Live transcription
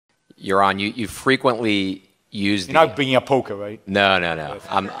Yaron, you frequently use You're not bringing up poker, right? No, no, no.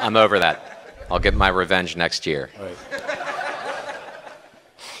 I'm over that. I'll get my revenge next year. All right.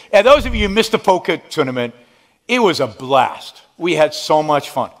 And those of you who missed the poker tournament, it was a blast. We had so much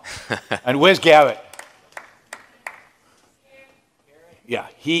fun. And where's Garrett? Yeah,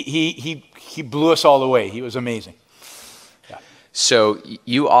 he blew us all away. He was amazing. Yeah. So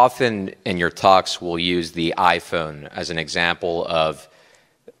you often in your talks will use the iPhone as an example of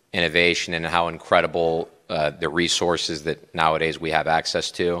innovation and how incredible the resources that nowadays we have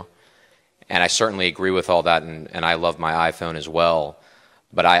access to. And I certainly agree with all that, and I love my iPhone as well.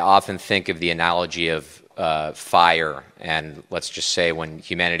 But I often think of the analogy of fire, and let's just say when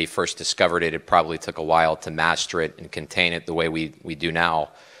humanity first discovered it, it probably took a while to master it and contain it the way we do now.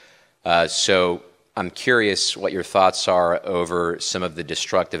 So I'm curious what your thoughts are over some of the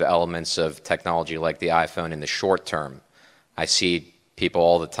destructive elements of technology like the iPhone in the short term. I see people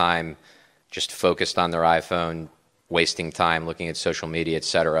all the time just focused on their iPhone, wasting time looking at social media,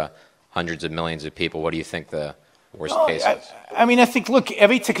 etc. Hundreds of millions of people. What do you think the worst case is? I mean, I think, look,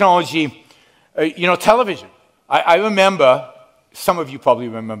 every technology, television. I remember, some of you probably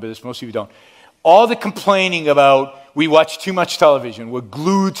remember this, most of you don't, all the complaining about we watch too much television. We're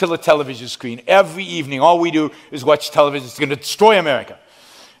glued to the television screen. Every evening, all we do is watch television. It's going to destroy America.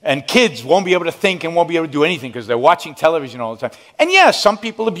 And kids won't be able to think and won't be able to do anything because they're watching television all the time. And yes, some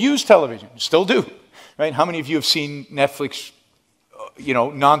people abuse television, still do. Right? How many of you have seen Netflix,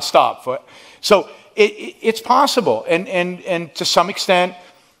 nonstop? So it's possible. And to some extent,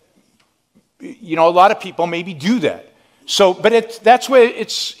 a lot of people maybe do that. So, but that's where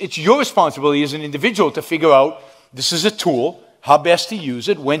it's your responsibility as an individual to figure out this is a tool, how best to use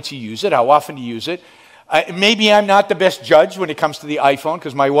it, when to use it, how often to use it. Maybe I'm not the best judge when it comes to the iPhone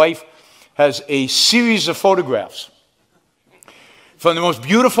because my wife has a series of photographs from the most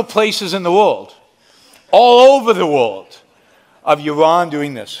beautiful places in the world, all over the world, of Yaron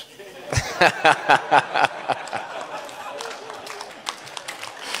doing this.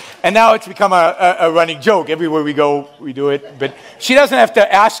 And now it's become a running joke. Everywhere we go, we do it. But she doesn't have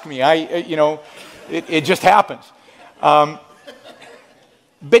to ask me. It just happens.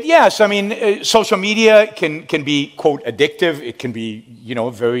 But yes, I mean, social media can be, quote, addictive. It can be,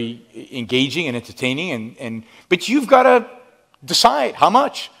 very engaging and entertaining. But you've got to decide how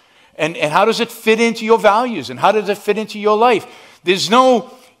much. And how does it fit into your values? And how does it fit into your life? It's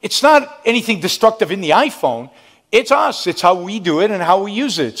not anything destructive in the iPhone. It's us. It's how we do it and how we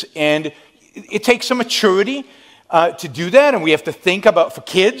use it. And it takes some maturity to do that. And we have to think about, for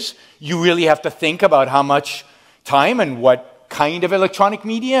kids, you really have to think about how much time and what kind of electronic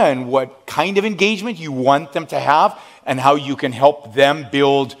media and what kind of engagement you want them to have and how you can help them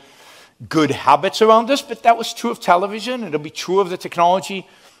build good habits around this. But that was true of television. It'll be true of the technology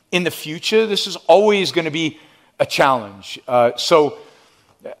in the future. This is always going to be a challenge. So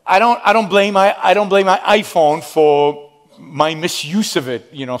I don't blame my iPhone for my misuse of it,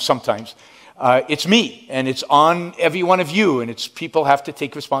 sometimes. It's me, and it's on every one of you, and people have to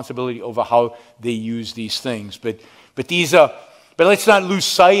take responsibility over how they use these things. But let's not lose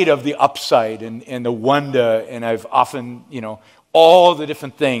sight of the upside and the wonder, and I've often, all the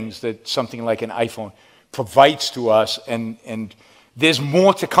different things that something like an iPhone provides to us, and there's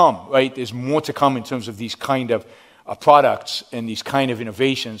more to come, right? There's more to come in terms of these kind of products and these kind of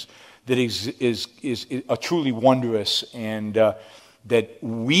innovations that are truly wondrous, and that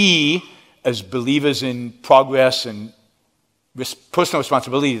we, as believers in progress and personal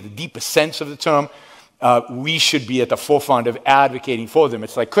responsibility, the deepest sense of the term, we should be at the forefront of advocating for them.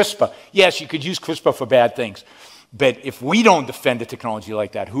 It's like CRISPR. Yes, you could use CRISPR for bad things, but if we don't defend a technology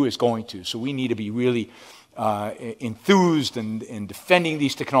like that, who is going to? So we need to be really enthused in defending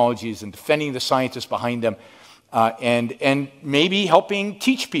these technologies and defending the scientists behind them. And maybe helping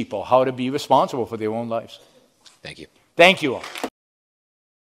teach people how to be responsible for their own lives. Thank you. Thank you all.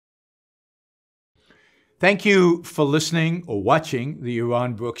 Thank you for listening or watching the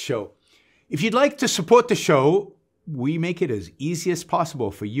Yaron Brook Show. If you'd like to support the show, we make it as easy as possible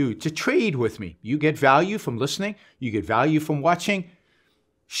for you to trade with me. You get value from listening. You get value from watching.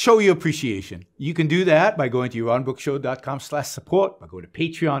 Show your appreciation. You can do that by going to yaronbrookshow.com/support, by going to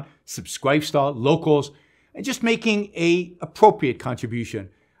Patreon, Subscribestar, Locals, and just making an appropriate contribution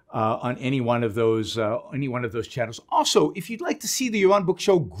on any one of those channels. Also, if you'd like to see the Yaron Brook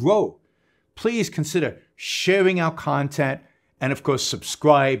Show grow, please consider sharing our content and, of course,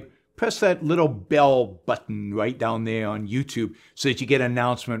 subscribe. Press that little bell button right down there on YouTube so that you get an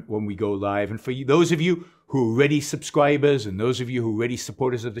announcement when we go live. And for those of you who are already subscribers and those of you who are already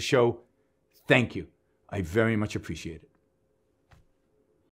supporters of the show, thank you. I very much appreciate it.